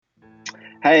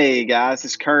Hey guys,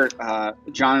 it's Kurt.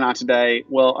 John and I today.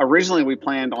 Well, originally we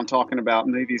planned on talking about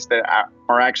movies that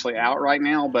are actually out right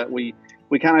now, but we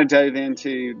kind of dove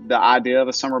into the idea of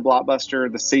a summer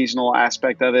blockbuster, the seasonal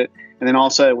aspect of it, and then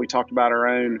also we talked about our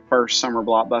own first summer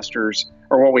blockbusters,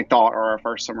 or what we thought are our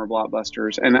first summer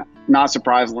blockbusters. And not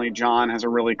surprisingly, John has a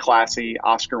really classy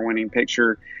Oscar-winning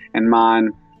picture, and mine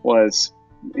was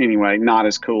anyway not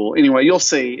as cool. Anyway, you'll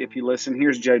see if you listen.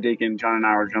 Here's Joe Deacon. John and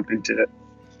I will jump into it.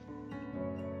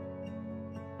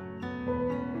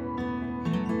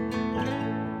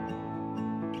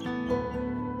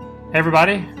 Hey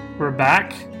everybody, we're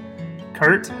back.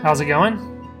 Kurt, how's it going?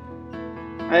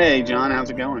 Hey John, how's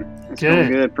it going? It's Good.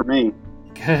 going good for me.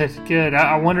 Good.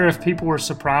 I wonder if people were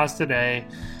surprised today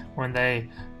when they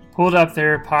pulled up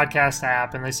their podcast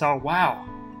app and they saw, wow,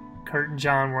 Kurt and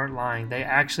John weren't lying. They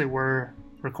actually were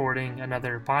recording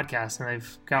another podcast and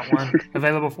they've got one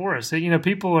available for us. So,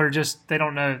 people are just, they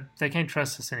don't know, they can't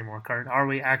trust us anymore, Kurt. Are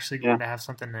we actually going to have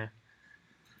something new?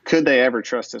 Could they ever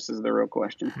trust us is the real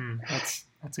question.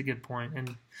 That's a good point.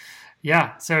 And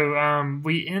yeah, so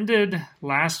we ended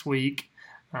last week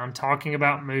talking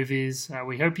about movies.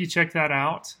 We hope you check that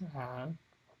out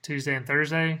Tuesday and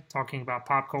Thursday, talking about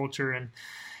pop culture, and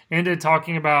ended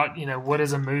talking about, what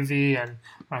is a movie, and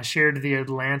I shared the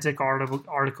Atlantic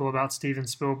article about Steven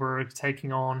Spielberg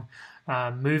taking on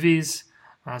movies.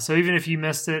 So even if you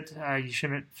missed it, you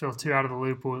shouldn't feel too out of the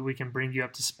loop. We can bring you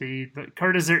up to speed. But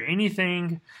Kurt, is there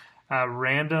anything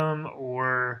random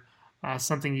or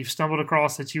something you've stumbled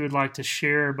across that you would like to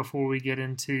share before we get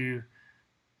into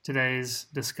today's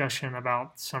discussion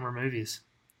about summer movies?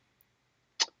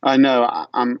 No,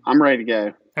 I'm ready to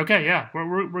go. Okay, yeah,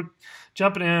 we're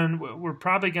jumping in. We're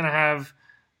probably going to have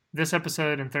this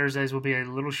episode, and Thursdays will be a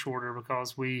little shorter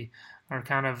because we are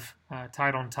kind of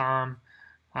tight on time.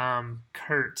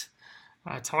 Kurt,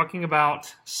 talking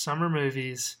about summer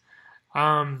movies.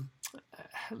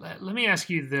 Let me ask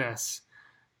you this.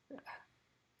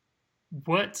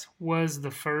 What was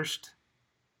the first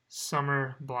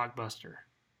summer blockbuster?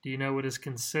 Do you know what is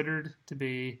considered to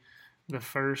be the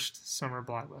first summer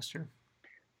blockbuster?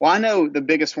 Well, I know the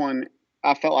biggest one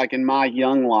I felt like in my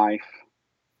young life,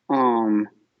 when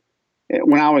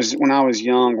I was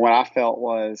young, what I felt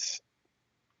was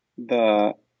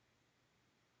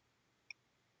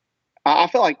I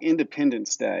felt like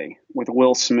Independence Day with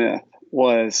Will Smith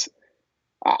was.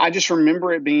 I just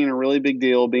remember it being a really big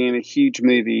deal, being a huge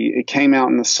movie. It came out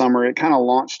in the summer. It kind of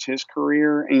launched his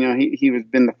career. He was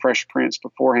been the Fresh Prince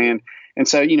beforehand. And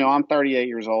so, I'm 38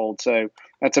 years old. So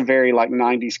that's a very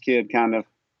 90s kid kind of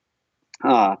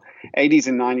 80s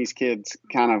and 90s kids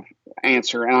kind of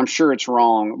answer. And I'm sure it's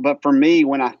wrong. But for me,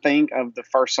 when I think of the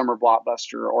first summer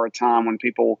blockbuster or a time when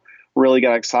people really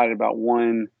got excited about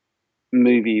one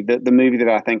movie, the movie that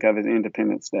I think of is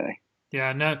Independence Day.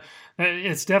 Yeah, no,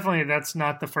 it's definitely, that's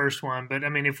not the first one. But,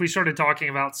 if we started talking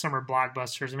about summer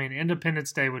blockbusters,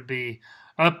 Independence Day would be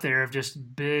up there of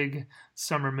just big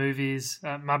summer movies.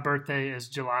 My birthday is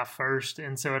July 1st,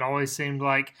 and so it always seemed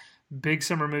like big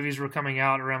summer movies were coming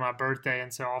out around my birthday.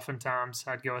 And so oftentimes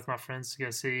I'd go with my friends to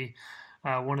go see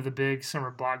one of the big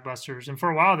summer blockbusters. And for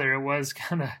a while there, it was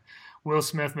kind of Will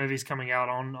Smith movies coming out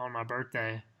on my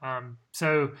birthday.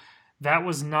 So that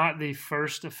was not the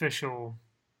first official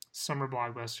summer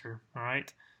blockbuster, all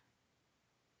right?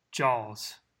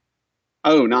 Jaws.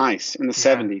 Oh, nice. In the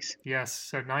 70s. Yes,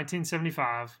 so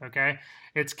 1975, okay?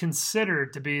 It's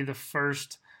considered to be the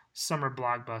first summer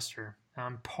blockbuster.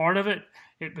 Part of it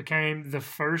became the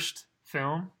first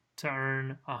film to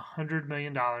earn $100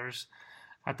 million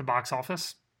at the box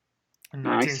office. In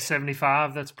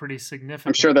 1975, that's pretty significant.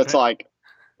 I'm sure that's like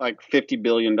 $50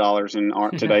 billion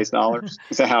in today's dollars.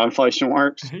 Is that how inflation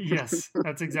works? Yes,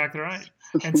 that's exactly right.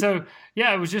 And so,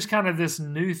 yeah, it was just kind of this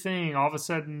new thing all of a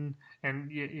sudden. And,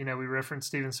 we referenced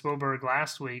Steven Spielberg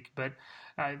last week, but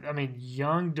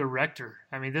young director.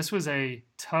 This was a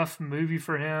tough movie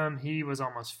for him. He was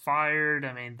almost fired.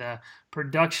 The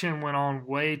production went on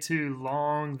way too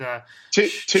long.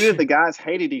 Two of the guys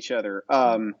hated each other.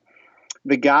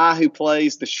 The guy who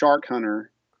plays the shark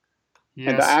hunter,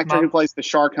 and the actor who plays the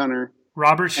shark hunter.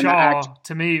 Robert Shaw,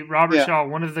 Shaw,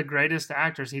 one of the greatest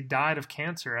actors. He died of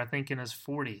cancer, I think, in his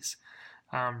 40s.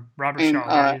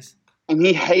 Shaw. And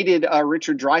he hated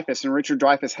Richard Dreyfuss, and Richard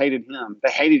Dreyfuss hated him.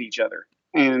 They hated each other.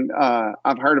 And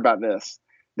I've heard about this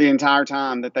the entire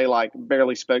time that they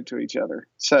barely spoke to each other.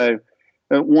 So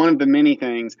one of the many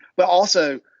things. But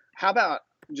also, how about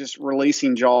just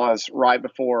releasing Jaws right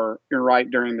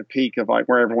during the peak of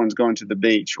where everyone's going to the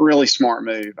beach? Really smart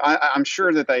move. I'm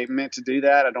sure that they meant to do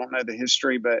that. I don't know the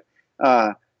history, but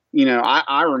I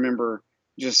remember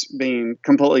just being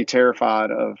completely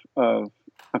terrified of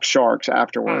of sharks Oh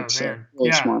afterwards. So man, really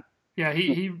yeah, smart. yeah.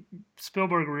 He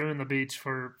Spielberg ruined the beach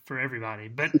for everybody.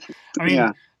 But I mean,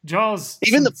 Yeah. Jaws.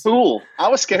 Even the Since pool, I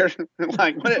was scared.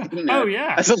 Like, what, oh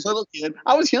yeah, as a little kid,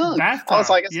 I was young. I was bathtub.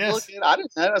 like, as a little Yes, kid, I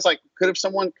didn't know. I was like, could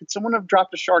someone have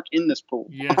dropped a shark in this pool?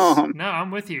 yes. No,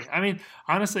 I'm with you. I mean,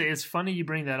 honestly, it's funny you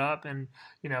bring that up, and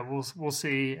we'll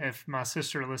see if my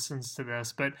sister listens to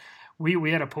this. But we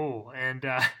had a pool, and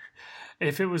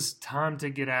if it was time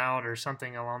to get out or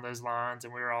something along those lines,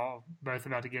 and we were all both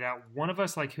about to get out, one of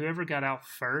us, like whoever got out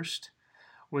first,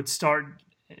 would start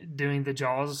doing the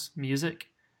Jaws music.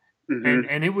 Hmm.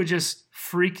 And it would just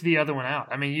freak the other one out.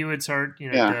 I mean, you would start,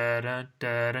 Yeah. da da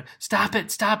da da, stop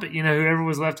it, whoever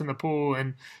was left in the pool,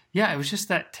 and yeah, it was just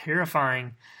that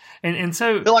terrifying, and I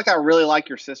so, feel like I really like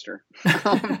your sister.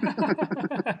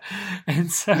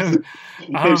 and so,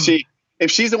 if she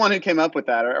if she's the one who came up with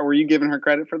that, or were you giving her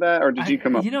credit for that, or did you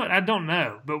come up you know what, I don't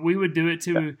know, but we would do it with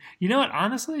too. You know what,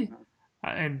 honestly,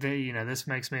 this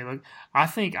makes me look. I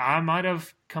think I might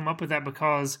have come up with that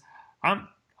because I'm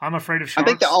I'm afraid of that?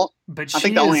 sharks, but I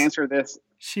think the only answer to this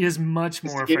she is much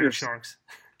is more to get afraid your of sharks.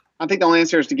 I think the only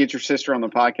answer is to get your sister on the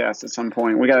podcast at some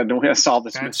point. We gotta solve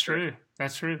this That's mystery. true.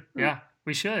 That's true. Yeah. Yeah,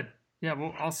 we should. Yeah,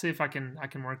 well, I'll see if I can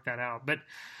work that out. But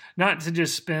not to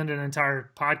just spend an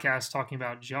entire podcast talking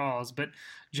about Jaws, but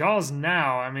Jaws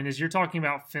now. I mean, as you're talking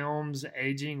about films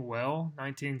aging well,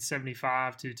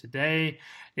 1975 to today,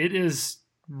 it is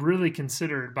really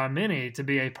considered by many to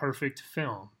be a perfect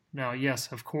film. Now,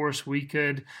 yes, of course, we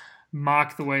could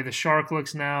mock the way the shark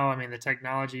looks now. I mean, the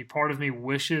technology, part of me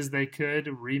wishes they could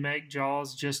remake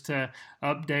Jaws just to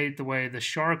update the way the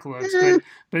shark looks,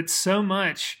 but so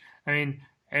much. I mean,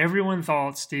 everyone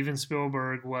thought Steven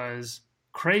Spielberg was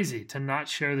crazy to not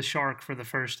show the shark for the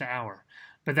first hour,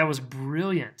 but that was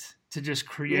brilliant to just Yeah.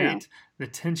 create the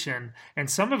tension. And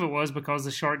some of it was because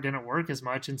the shark didn't work as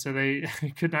much, and so they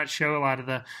could not show a lot of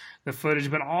the footage.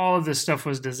 But all of this stuff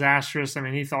was disastrous. I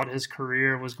mean, he thought his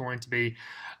career was going to be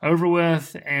over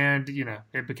with, and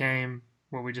it became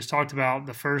what we just talked about,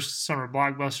 the first summer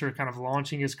blockbuster, kind of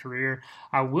launching his career.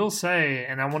 I will say,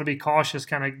 and I want to be cautious,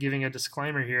 kind of giving a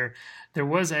disclaimer here, there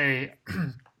was a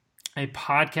a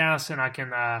podcast, and I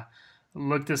can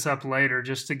look this up later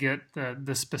just to get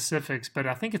the specifics, but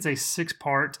I think it's a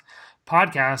 6-part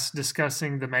podcast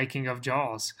discussing the making of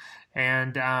Jaws.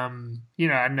 And I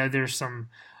know there's some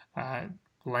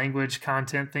language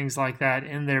content, things like that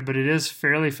in there, but it is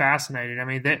fairly fascinating. I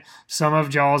mean, that some of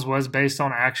Jaws was based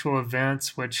on actual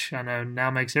events, which I know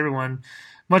now makes everyone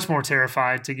much more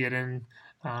terrified to get in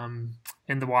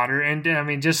the water. And I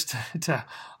mean, just to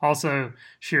also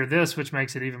share this, which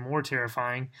makes it even more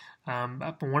terrifying,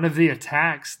 one of the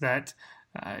attacks that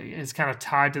is kind of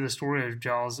tied to the story of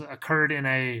Jaws occurred in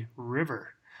a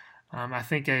river. I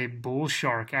think a bull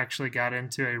shark actually got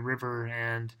into a river,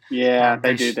 and Yeah,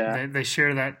 they do that. they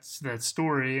share that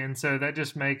story, and so that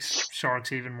just makes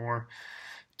sharks even more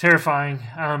terrifying.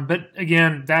 But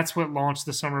again, that's what launched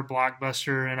the summer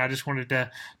blockbuster, and I just wanted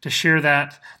to share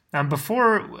that.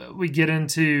 Before we get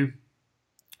into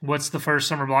what's the first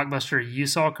summer blockbuster you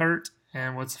saw, Kurt,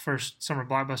 and what's the first summer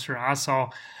blockbuster I saw,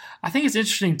 I think it's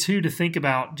interesting too to think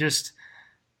about just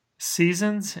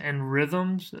seasons and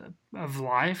rhythms of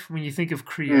life when you think of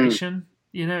creation.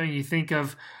 And you think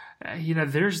of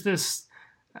there's this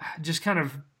just kind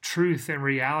of truth and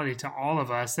reality to all of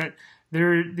us that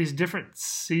there are these different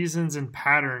seasons and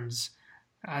patterns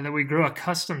that we grow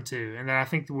accustomed to, and that I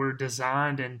think we're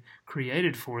designed and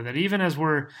created for. That even as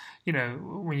we're,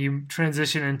 when you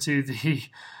transition into the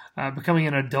becoming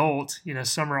an adult,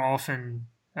 summer often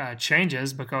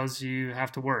changes because you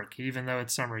have to work. Even though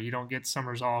it's summer, you don't get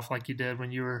summers off like you did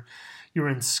when you were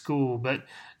in school. But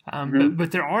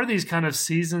but there are these kind of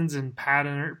seasons and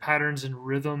patterns and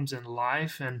rhythms in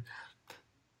life, and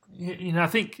I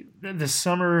think the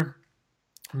summer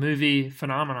movie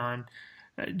phenomenon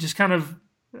just kind of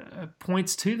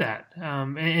points to that.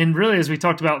 And really, as we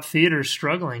talked about theaters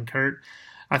struggling, Kurt,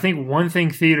 I think one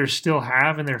thing theaters still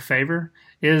have in their favor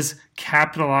is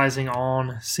capitalizing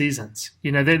on seasons.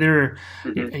 They're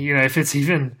if it's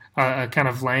even a kind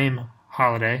of lame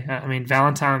holiday. I mean,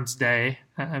 Valentine's Day.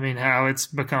 I mean, how it's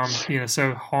become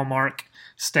so Hallmark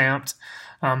stamped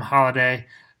holiday.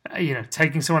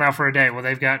 Taking someone out for a day. Well,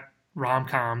 they've got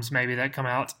rom-coms maybe that come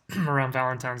out around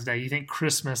Valentine's Day. You think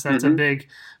Christmas, that's a big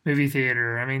movie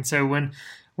theater. I mean, so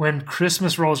when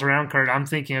Christmas rolls around, Kurt, I'm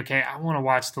thinking, okay, I want to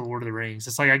watch The Lord of the Rings.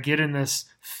 It's like I get in this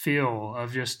feel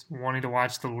of just wanting to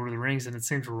watch The Lord of the Rings, and it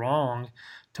seems wrong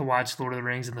to watch Lord of the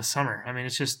Rings in the summer. I mean,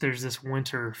 it's just there's this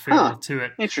winter feel to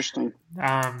it. Interesting.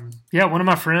 One of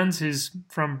my friends who's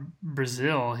from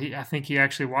Brazil, I think he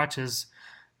actually watches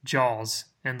Jaws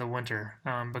in the winter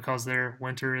because their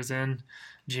winter is in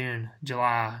June,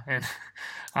 July,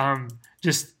 and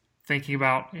just thinking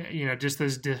about just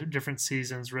those different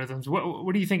seasons, rhythms.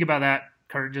 What do you think about that,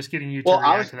 Kurt? Just getting you to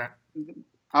react to that.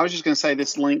 I was just going to say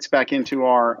this links back into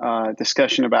our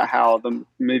discussion about how the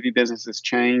movie business has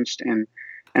changed and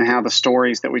how the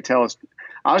stories that we tell is.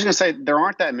 I was going to say there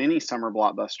aren't that many summer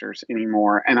blockbusters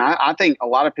anymore, and I think a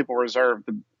lot of people reserve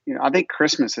the. I think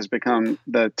Christmas has become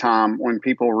the time when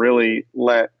people really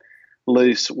let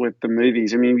loose with the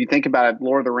movies. I mean, if you think about it,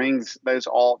 Lord of the Rings, those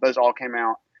all came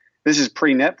out. This is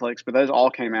pre-Netflix, but those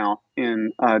all came out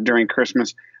in during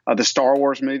Christmas. The Star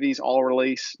Wars movies all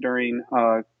release during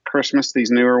Christmas.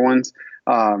 These newer ones.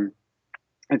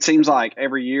 It seems like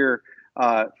every year,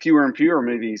 fewer and fewer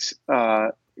movies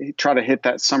try to hit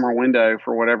that summer window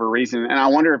for whatever reason. And I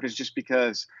wonder if it's just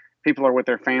because people are with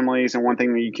their families, and one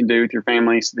thing that you can do with your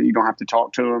family so that you don't have to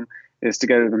talk to them is to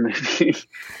go to the movie.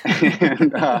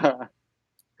 And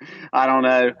I don't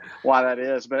know why that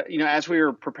is, but as we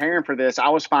were preparing for this, I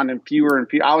was finding fewer and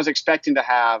fewer. I was expecting to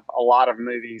have a lot of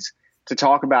movies to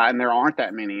talk about, and there aren't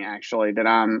that many actually that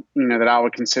that I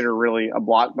would consider really a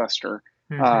blockbuster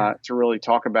to really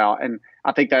talk about. And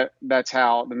I think that's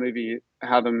how the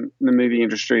movie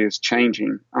industry is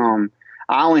changing.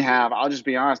 I'll just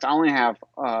be honest, I only have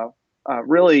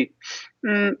really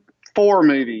 4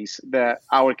 movies that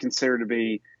I would consider to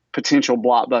be potential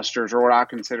blockbusters, or what I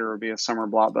consider to be a summer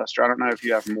blockbuster. I don't know if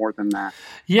you have more than that.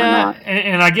 Yeah,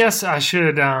 and I guess I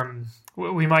should.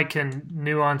 We might can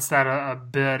nuance that a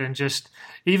bit, and just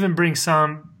even bring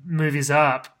some movies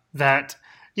up that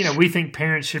we think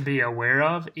parents should be aware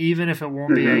of, even if it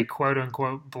won't be a quote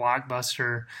unquote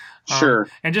blockbuster. Sure.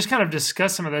 And just kind of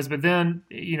discuss some of those, but then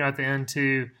at the end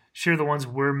to share the ones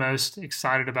we're most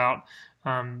excited about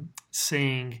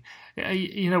seeing.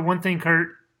 One thing, Kurt,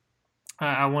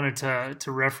 I wanted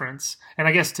to reference, and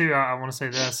I guess too, I want to say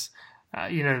this,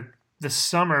 the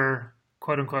summer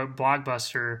quote unquote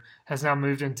blockbuster has now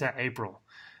moved into April.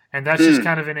 And that's just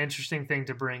kind of an interesting thing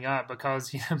to bring up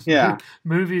because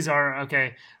movies are,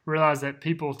 realize that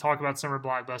people talk about summer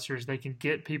blockbusters. They can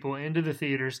get people into the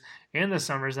theaters in the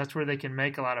summers. That's where they can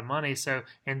make a lot of money. So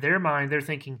in their mind, they're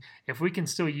thinking, if we can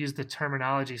still use the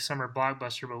terminology summer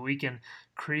blockbuster, but we can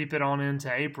creep it on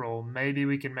into April, maybe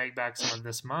we can make back some of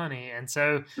this money. And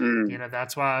so,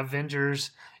 that's why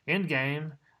Avengers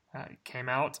Endgame came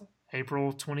out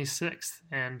April 26th.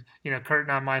 And, Kurt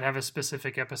and I might have a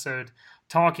specific episode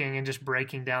talking and just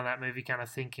breaking down that movie, kind of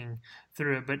thinking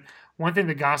through it. But one thing,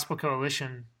 the Gospel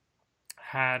Coalition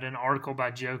had an article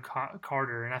by Joe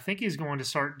Carter, and I think he's going to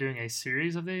start doing a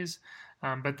series of these.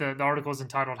 But the article is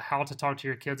entitled How to Talk to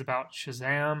Your Kids About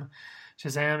Shazam.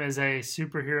 Shazam is a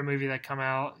superhero movie that came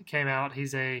out.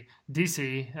 He's a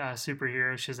DC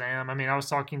superhero, Shazam. I mean, I was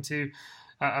talking to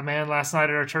a man last night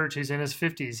at our church who's in his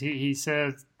 50s. He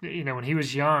said, when he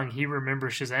was young, he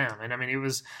remembers Shazam. And I mean, it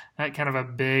was that kind of a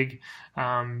big,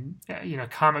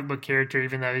 comic book character,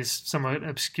 even though he's somewhat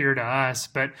obscure to us.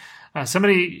 But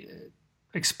somebody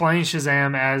explained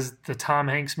Shazam as the Tom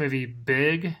Hanks movie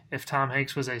Big, if Tom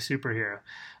Hanks was a superhero.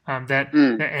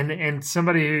 And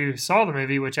somebody who saw the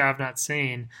movie, which I've not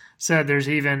seen, said there's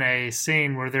even a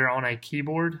scene where they're on a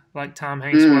keyboard like Tom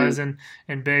Hanks was in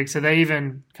Big. So they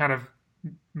even kind of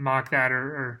mock that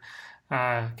or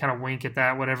kind of wink at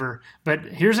that, whatever. But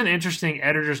here's an interesting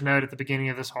editor's note at the beginning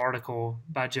of this article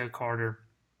by Joe Carter.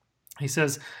 He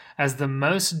says, as the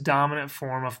most dominant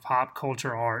form of pop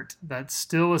culture art that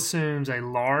still assumes a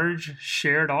large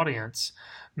shared audience,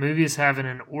 movies have an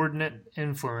inordinate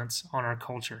influence on our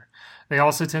culture. They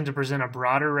also tend to present a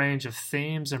broader range of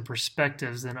themes and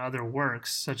perspectives than other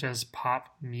works, such as pop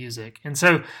music. And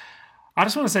so I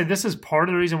just want to say this is part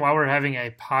of the reason why we're having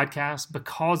a podcast,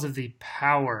 because of the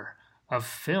power of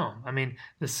film. I mean,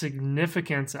 the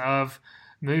significance of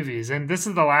movies. And this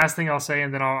is the last thing I'll say,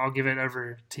 and then I'll give it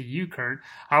over to you, Kurt.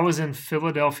 I was in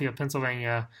Philadelphia,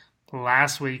 Pennsylvania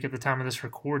last week at the time of this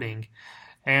recording.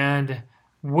 And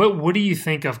what do you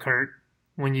think of, Kurt,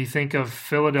 when you think of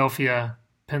Philadelphia,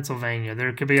 Pennsylvania?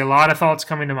 There could be a lot of thoughts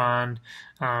coming to mind,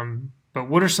 but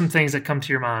what are some things that come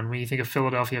to your mind when you think of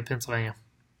Philadelphia, Pennsylvania?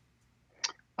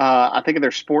 I think of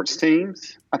their sports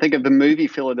teams. I think of the movie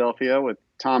Philadelphia with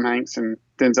Tom Hanks and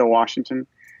Denzel Washington.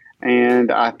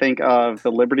 And I think of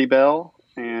the Liberty Bell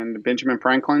and Benjamin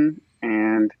Franklin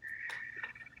and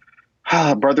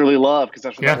brotherly love, because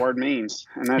that's what that word means.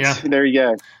 And that's there you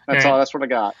go. That's all. That's what I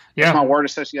got. That's my word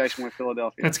association with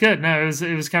Philadelphia. That's good. No,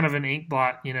 it was kind of an ink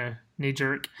blot, knee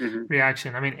jerk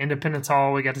reaction. I mean, Independence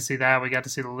Hall, we got to see that. We got to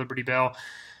see the Liberty Bell.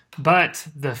 But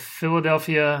the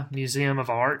Philadelphia Museum of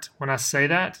Art, when I say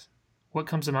that, what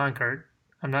comes to mind, Kurt?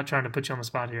 I'm not trying to put you on the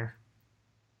spot here.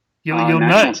 You'll National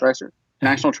know. Treasure.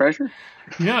 National Treasure.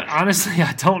 Honestly,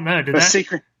 I don't know. Did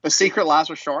The Secret Lives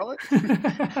of Charlotte.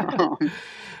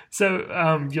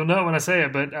 So you'll know when I say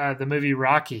it, but the movie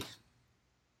Rocky.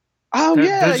 Oh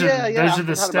yeah, Those I are the forgot about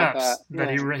that. steps that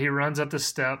Yeah, he runs up the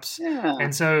steps, yeah,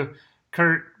 and so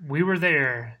Kurt, we were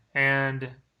there, and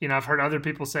I've heard other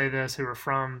people say this who are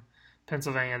from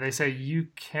Pennsylvania. They say you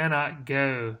cannot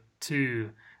go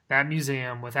to that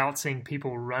museum without seeing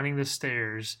people running the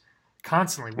stairs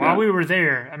constantly. While yeah, we were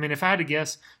there, I mean, if I had to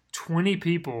guess, 20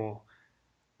 people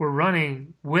were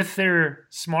running with their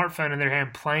smartphone in their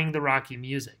hand playing the Rocky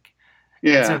music.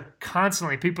 And yeah. so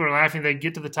constantly people are laughing. They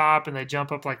get to the top and they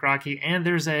jump up like Rocky. And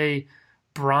there's a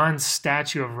bronze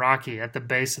statue of Rocky at the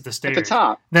base of the stairs. At the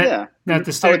top, At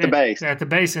the base. At the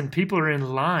base, and people are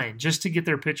in line just to get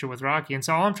their picture with Rocky. And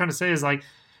so all I'm trying to say is, like,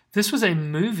 this was a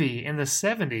movie in the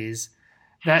 70s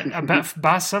that about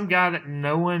by some guy that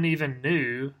no one even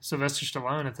knew, Sylvester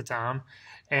Stallone at the time,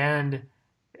 and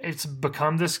it's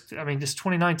become this. I mean, just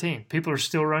 2019. People are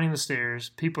still running the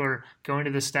stairs. People are going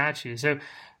to the statue. So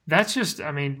that's just,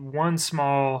 I mean, one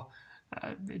small,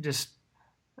 just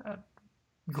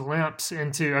glimpse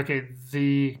into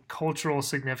the cultural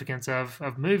significance of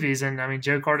movies. And I mean,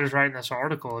 Joe Carter's writing this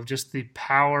article of just the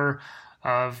power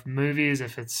of movies,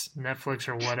 if it's Netflix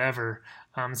or whatever.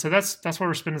 So that's why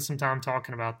we're spending some time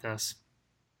talking about this.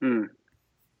 All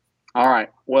right.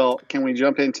 Well, can we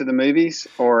jump into the movies,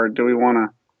 or do we want to?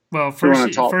 Well,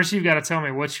 first you've got to tell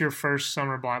me, what's your first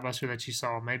summer blockbuster that you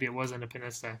saw? Maybe it was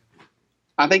Independence Day.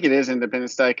 I think it is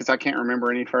Independence Day because I can't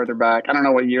remember any further back. I don't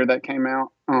know what year that came out,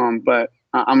 but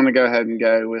I'm going to go ahead and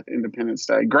go with Independence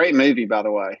Day. Great movie, by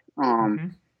the way.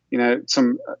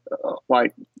 Some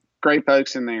like great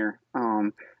folks in there.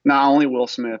 Not only Will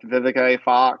Smith, Vivica A.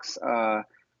 Fox,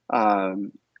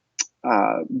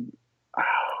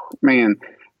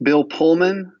 Bill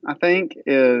Pullman, I think,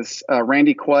 is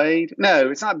Randy Quaid.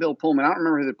 No, it's not Bill Pullman. I don't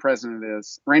remember who the president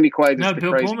is. Randy Quaid is the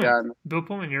crazy guy. Bill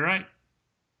Pullman, you're right.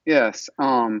 Yes.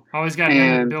 I always got him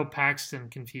and Bill Paxton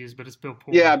confused, but it's Bill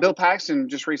Pullman. Yeah, Bill Paxton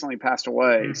just recently passed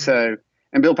away. Mm-hmm.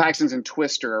 And Bill Paxton's in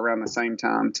Twister around the same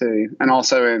time too, and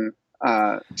also in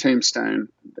Tombstone.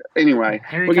 Anyway,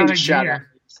 Harry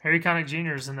Connick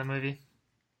Jr. is in the movie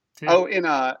too. Oh,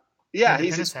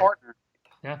 he's his partner.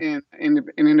 Yeah. In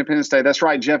Independence Day. That's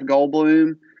right, Jeff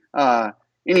Goldblum.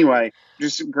 Anyway,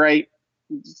 just great.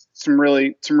 Some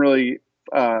really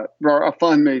a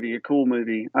fun movie, a cool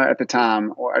movie at the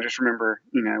time. Or I just remember,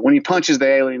 when he punches the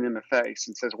alien in the face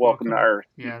and says, "Welcome to Earth."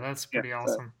 Yeah, that's pretty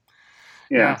awesome.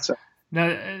 So.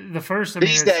 No, the first.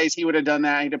 These days, he would have done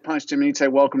that. He'd have punched him and he'd say,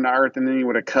 "Welcome to Earth," and then he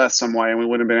would have cussed some way, and we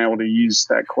wouldn't have been able to use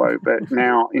that quote. But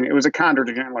now, it was a kinder,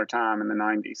 gentler time in the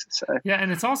 '90s. So. Yeah, and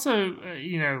it's also,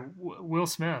 Will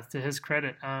Smith, to his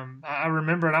credit. I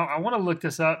remember, and I want to look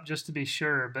this up just to be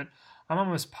sure, but I'm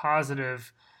almost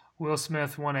positive Will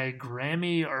Smith won a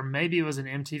Grammy, or maybe it was an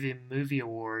MTV Movie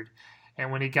Award.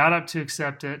 And when he got up to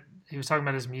accept it, he was talking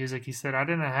about his music. He said, "I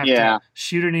didn't have to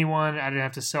shoot anyone. I didn't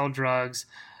have to sell drugs.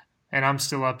 And I'm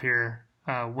still up here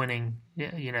winning,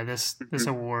 this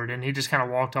award." And he just kind of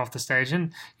walked off the stage.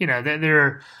 And, there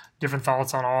are different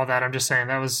thoughts on all that. I'm just saying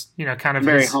that was, kind of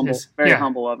very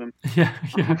humble of him. Yeah.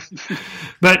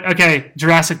 But, okay,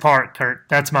 Jurassic Park, Kurt.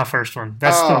 That's my first one.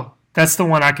 That's the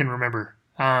one I can remember.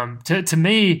 To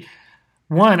me,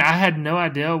 one, I had no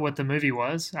idea what the movie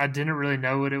was. I didn't really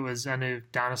know what it was. I knew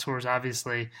dinosaurs,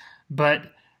 obviously.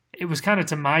 But it was kind of,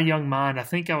 to my young mind, I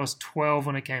think I was 12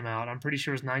 when it came out. I'm pretty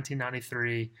sure it was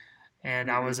 1993.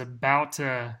 And I was about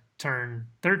to turn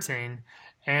 13.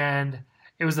 And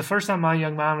it was the first time my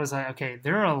young mind was like, okay,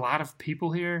 there are a lot of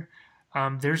people here.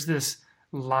 There's this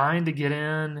line to get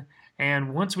in.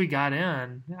 And once we got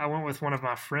in, I went with one of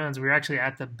my friends. We were actually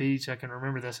at the beach. I can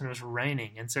remember this. And it was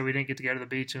raining. And so we didn't get to go to the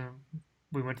beach. And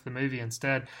we went to the movie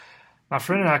instead. My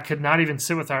friend and I could not even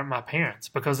sit with my parents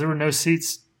because there were no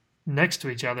seats next to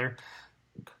each other.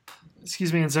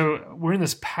 Excuse me. And so we're in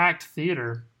this packed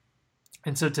theater.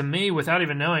 And so to me, without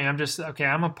even knowing, I'm just, okay,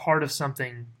 I'm a part of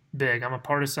something big. I'm a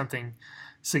part of something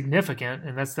significant,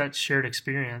 and that's that shared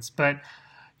experience. But,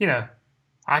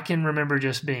 I can remember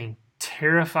just being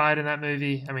terrified in that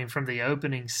movie. I mean, from the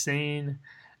opening scene,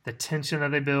 the tension that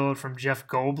they build from Jeff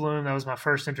Goldblum, that was my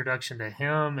first introduction to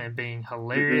him, and being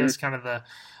hilarious, kind of the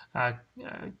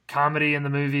comedy in the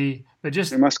movie. But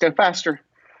just, we must go faster.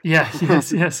 Yeah,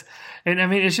 yes. And I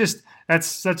mean, that's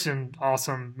such an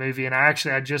awesome movie. And I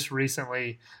just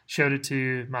recently showed it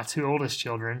to my two oldest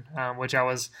children, which I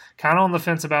was kind of on the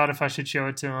fence about if I should show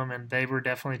it to them. And they were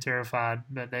definitely terrified,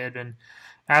 but they had been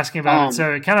asking about it.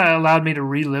 So it kind of allowed me to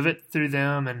relive it through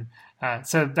them. And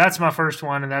so that's my first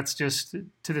one. And that's just,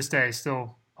 to this day,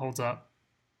 still holds up.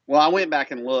 Well, I went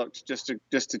back and looked just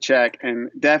to check, and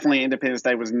definitely Independence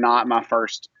Day was not my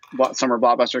first summer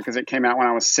blockbuster because it came out when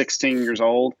I was 16 years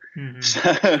old. Mm-hmm.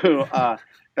 So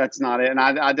that's not it. And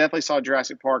I definitely saw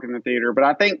Jurassic Park in the theater, but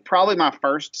I think probably my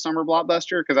first summer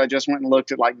blockbuster, because I just went and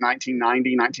looked at like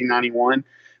 1990, 1991,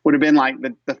 would have been like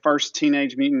the first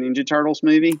Teenage Mutant Ninja Turtles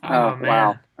movie. Oh, man.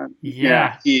 Wow.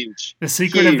 Yeah. Huge. The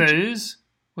Secret of the Ooze?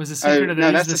 Was The Secret of the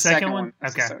Ooze that's the second one?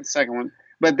 That's okay. the second one.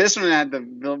 But this one had the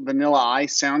Vanilla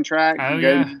Ice soundtrack. Oh,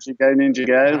 Go Ninja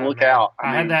Go. Oh, Look man. out.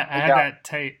 I had that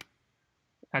tape.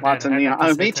 Lots of neon.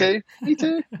 Oh, me too. Me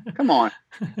too. Come on,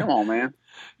 man.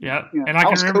 Yep. Yeah, And I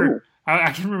can remember. Cool.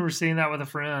 I can remember seeing that with a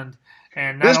friend.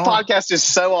 And this podcast is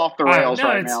so off the rails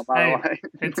now. By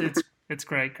the way, it's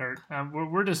great, Kurt.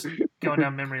 We're just going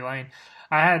down memory lane.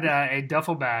 I had a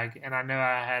duffel bag, and I know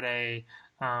I had a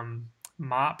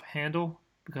mop handle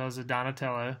because of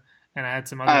Donatello, and I had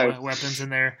some other weapons in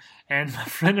there. And my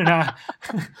friend and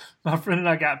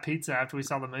I got pizza after we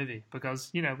saw the movie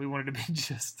because we wanted to be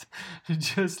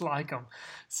just like them.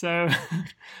 So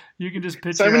you can just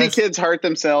picture. So many kids hurt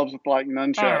themselves with like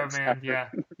nunchucks. Oh man, yeah,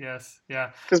 yes,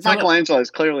 yeah. Because Michelangelo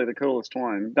is clearly the coolest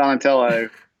one. Donatello,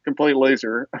 complete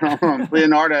loser.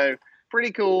 Leonardo,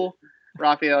 pretty cool.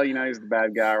 Raphael, he's the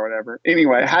bad guy or whatever.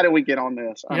 Anyway, how do we get on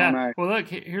this? I don't know. Well, look,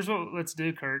 here's what let's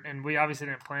do, Kurt. And we obviously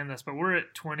didn't plan this, but we're at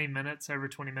over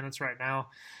 20 minutes right now.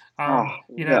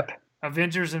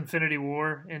 Avengers Infinity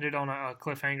War ended on a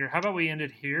cliffhanger. How about we end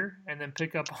it here and then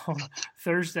pick up on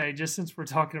Thursday, just since we're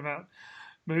talking about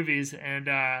movies, and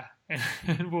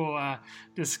we'll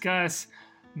discuss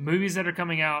movies that are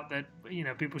coming out that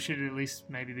people should at least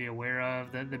maybe be aware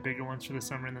of, the bigger ones for the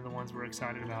summer, and then the ones we're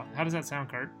excited about. How does that sound,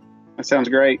 Kurt? That sounds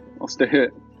great. Let's do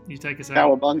it. You take us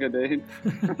out. Cowabunga, dude.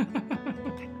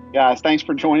 Guys, thanks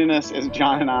for joining us as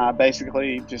John and I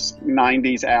basically just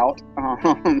 90s out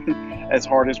as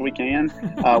hard as we can.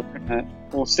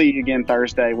 We'll see you again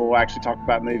Thursday. We'll actually talk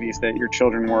about movies that your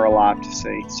children were alive to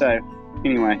see. So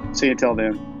anyway, see you till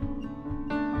then.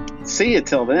 See you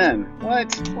till then? What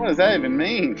does that even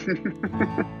mean?